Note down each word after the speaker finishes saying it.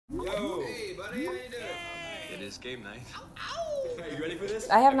Yo. Hey, buddy, how you doing? It is game night. Ow! Are you ready for this?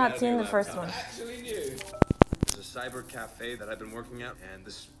 I have not seen the first one. Actually new. There's a cyber cafe that I've been working at, and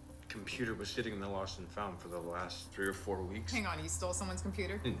this computer was sitting in the lost and found for the last 3 or 4 weeks. Hang on, you stole someone's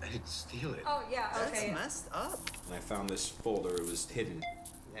computer? I didn't steal it. Oh, yeah, okay. That's messed up. And I found this folder, it was hidden,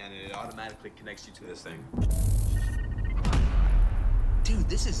 and it automatically connects you to this thing. Dude,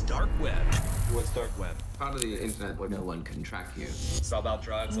 this is dark web. What's dark web? Part of the internet where no one can track you. It's all about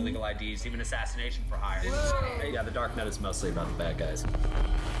drugs, illegal IDs, even assassination for hire. Hey, yeah, the dark net is mostly about the bad guys.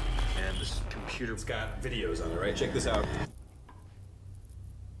 And this computer's got videos on it, right? Check this out.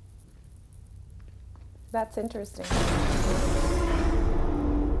 That's interesting.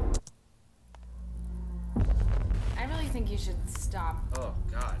 I really think you should stop. Oh,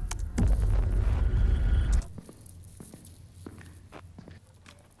 God.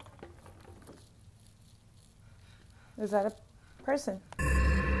 Is that a person?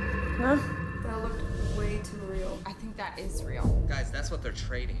 Huh? That looked way too real. I think that is real. Guys, that's what they're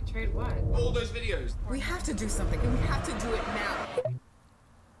trading. Trade what? All those videos. We have to do something, and we have to do it now.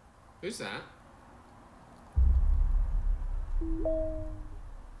 Who's that?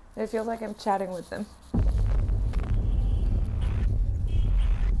 It feels like I'm chatting with them.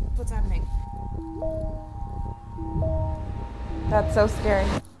 What's happening? That's so scary.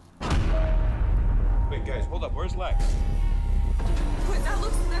 Wait, guys, hold up. Where's Lex? Wait, that's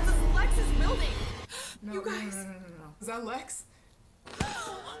Lex's building. No, You guys. No. Is that Lex?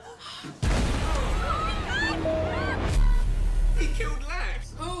 He killed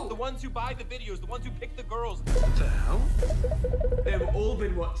Lex! Who? The ones who buy the videos, the ones who pick the girls. What the hell? They've all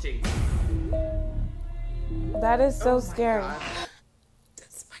been watching. That is so scary.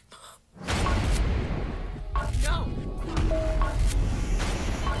 That's my mom. No!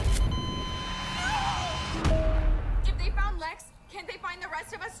 If they found Lex, can't they find the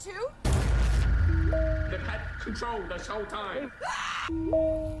rest of us too? They've had control this whole time.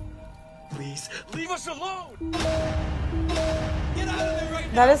 Please. Leave us alone! Get out of there right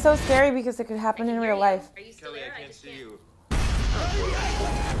now! That is so scary because it could happen in real life. Are you still Kelly, there? I can't see you.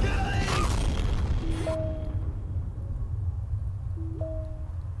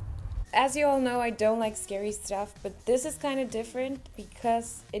 As you all know, I don't like scary stuff, but this is kind of different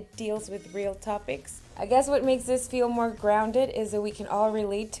because it deals with real topics. I guess what makes this feel more grounded is that we can all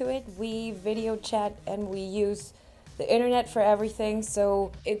relate to it. We video chat and we use the internet for everything,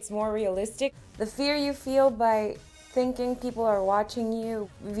 so it's more realistic. The fear you feel by thinking people are watching you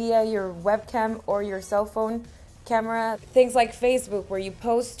via your webcam or your cell phone camera. Things like Facebook where you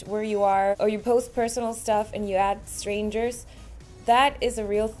post where you are or you post personal stuff and you add strangers. That is a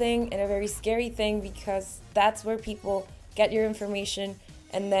real thing and a very scary thing because that's where people get your information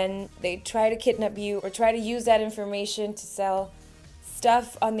and then they try to kidnap you or try to use that information to sell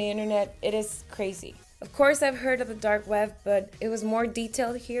stuff on the internet. It is crazy. Of course, I've heard of the dark web, but it was more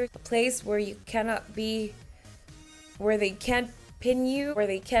detailed here. A place where you cannot be, where they can't pin you, where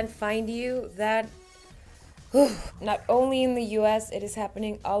they can't find you. That, not only in the US, it is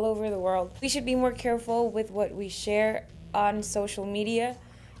happening all over the world. We should be more careful with what we share on social media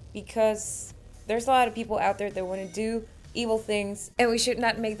because there's a lot of people out there that want to do evil things and we should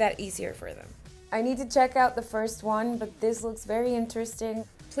not make that easier for them. I need to check out the first one, but this looks very interesting.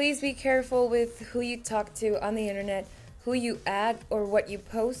 Please be careful with who you talk to on the internet, who you add or what you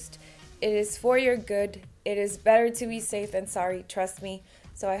post. It is for your good. It is better to be safe than sorry, trust me.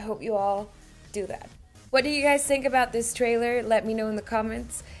 So I hope you all do that. What do you guys think about this trailer? Let me know in the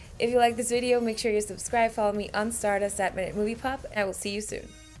comments. If you like this video, make sure you subscribe, follow me on Stardust at Minute Movie Pop, and I will see you soon.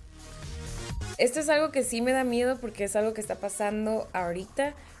 Esto es algo que sí me da miedo porque es algo que está pasando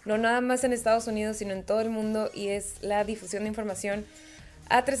ahorita, no nada más en Estados Unidos, sino en todo el mundo, y es la difusión de información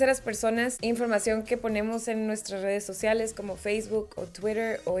a terceras personas, información que ponemos en nuestras redes sociales como Facebook o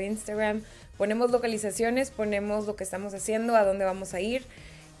Twitter o Instagram. Ponemos localizaciones, ponemos lo que estamos haciendo, a dónde vamos a ir.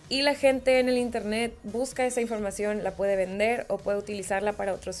 Y la gente en el internet busca esa información, la puede vender o puede utilizarla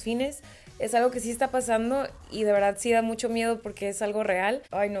para otros fines. Es algo que sí está pasando y de verdad sí da mucho miedo porque es algo real.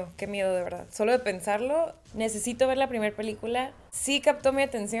 Ay no, qué miedo de verdad. Solo de pensarlo, necesito ver la primera película. Sí captó mi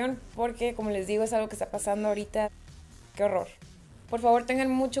atención porque, como les digo, es algo que está pasando ahorita. Qué horror. Por favor, tengan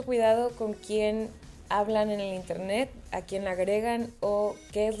mucho cuidado con quién hablan en el internet, a quién agregan o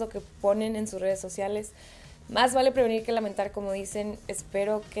qué es lo que ponen en sus redes sociales. Más vale prevenir que lamentar, como dicen.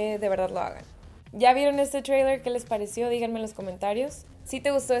 Espero que de verdad lo hagan. ¿Ya vieron este trailer? ¿Qué les pareció? Díganme en los comentarios. Si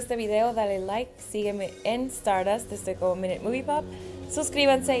te gustó este video, dale like, sígueme en Stardust, estoy como Minute Movie Pop.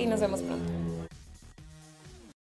 Suscríbanse y nos vemos pronto.